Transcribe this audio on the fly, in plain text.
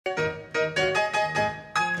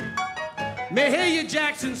Mahalia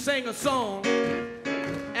Jackson sang a song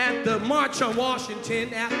at the March on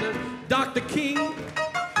Washington after Dr. King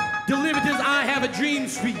delivered his I Have a Dream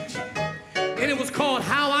speech. And it was called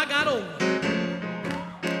How I Got Over.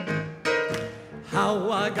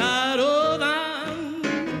 How I got over.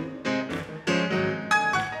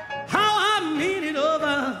 How I made it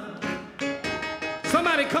over.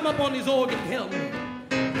 Somebody come up on this organ and help me.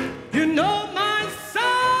 You know my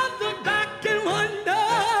son, look back and wonder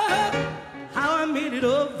how I made it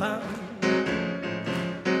over.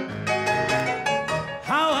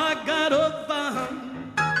 How I got over.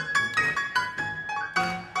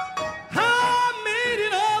 How I made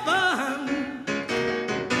it over.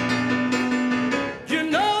 You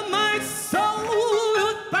know my soul,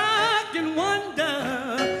 look back and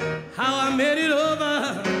wonder how I made it over.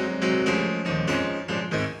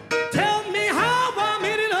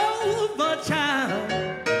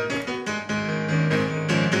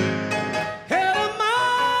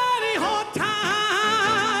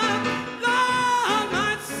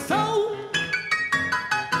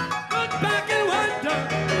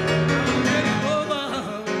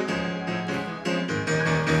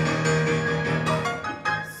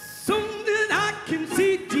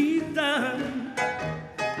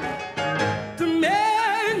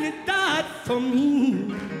 For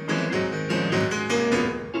me,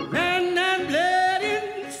 and that bled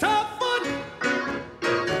and suffered,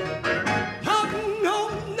 hung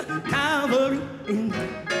on Calvary.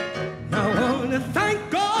 I want to thank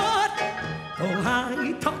God for how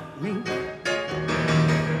He taught me.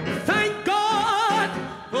 Thank God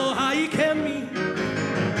for how He kept me.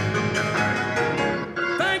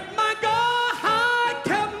 Thank my God how He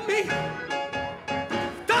kept me.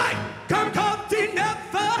 Thank Him 'cause He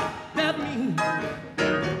never left me.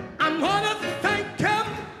 I'm gonna thank Him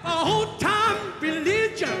for old-time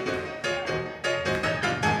religion.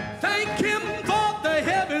 Thank Him for the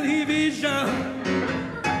heavenly vision.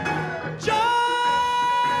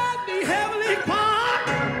 Join the heavenly choir.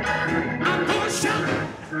 I'm gonna shout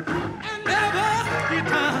and never get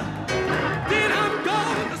tired. Then I'm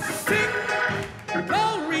gonna sing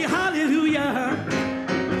glory, hallelujah.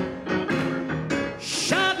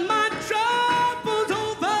 Shout my troubles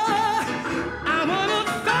over. I wanna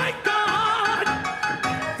thank God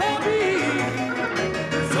for being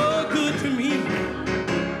so good to me.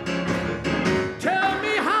 Tell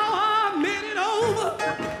me how I made it over.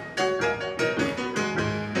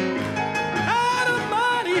 Had a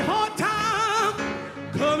mighty hard time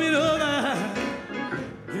coming over.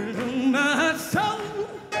 You know my soul,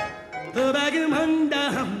 the back and wonder,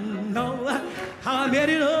 know how I made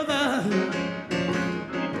it over.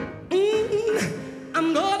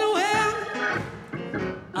 I'm going to where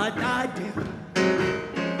I died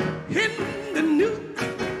in the New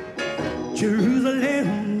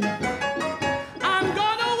Jerusalem. I'm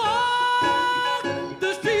gonna walk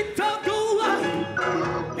the streets of gold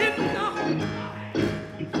in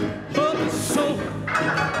the soul.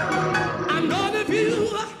 I'm gonna view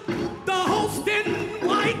the host in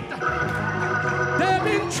white. They've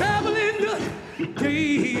been traveling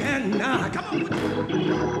day and night. Come on,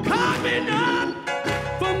 coming up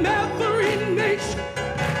from every nation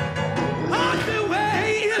on the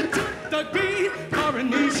way to the great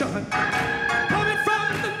coronation. Coming from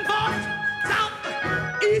the north, south,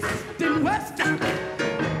 east, and west,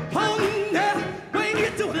 on their way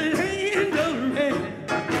to the land of red.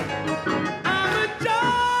 I'm a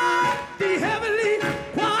joy, the heavenly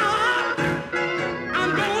choir.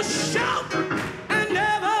 I'm gonna shout and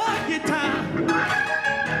never get tired.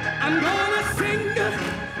 I'm gonna sing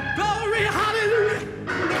glory, hallelujah.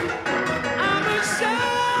 I'm a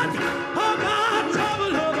shout of my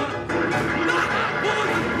trouble over. Lord, I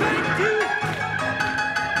wanna thank you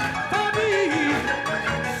for being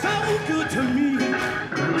so good to me.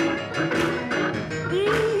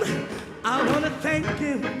 I wanna thank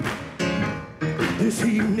Him this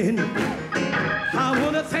evening. I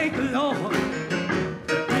wanna thank the Lord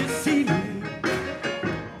this evening.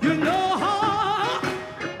 You know how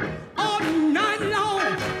all night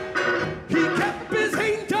long He kept His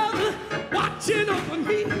angel watching over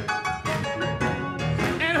me.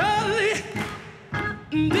 And early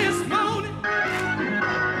this morning,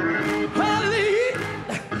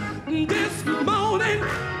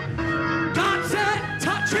 God said,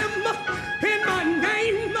 touch him in my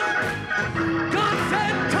name. God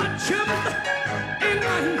said, touch him in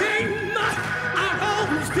my name. I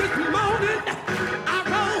rose this morning. I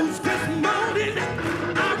rose this morning.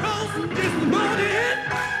 I rose this morning.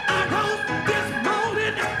 I rose this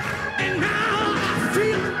morning. And now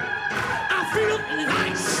I feel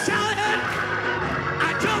like shouting. I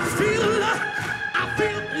just feel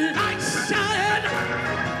like shouting.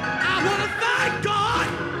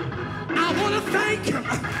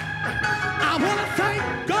 want to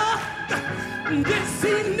thank God this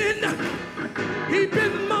evening. He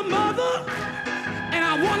been my mother, and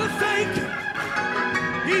I want to thank him.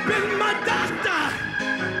 He been my doctor,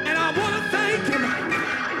 and I want to thank him.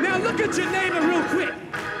 Now look at your neighbor real quick.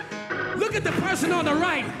 Look at the person on the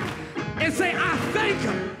right and say, I thank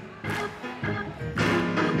him.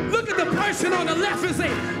 Look at the person on the left and say,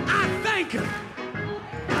 I thank him.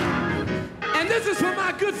 And this is for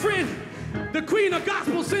my good friend, the queen of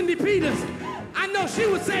gospel, Cindy Peters. I know she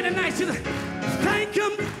would say tonight, she's like, thank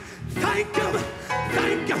him, thank him,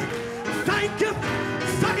 thank him, thank him.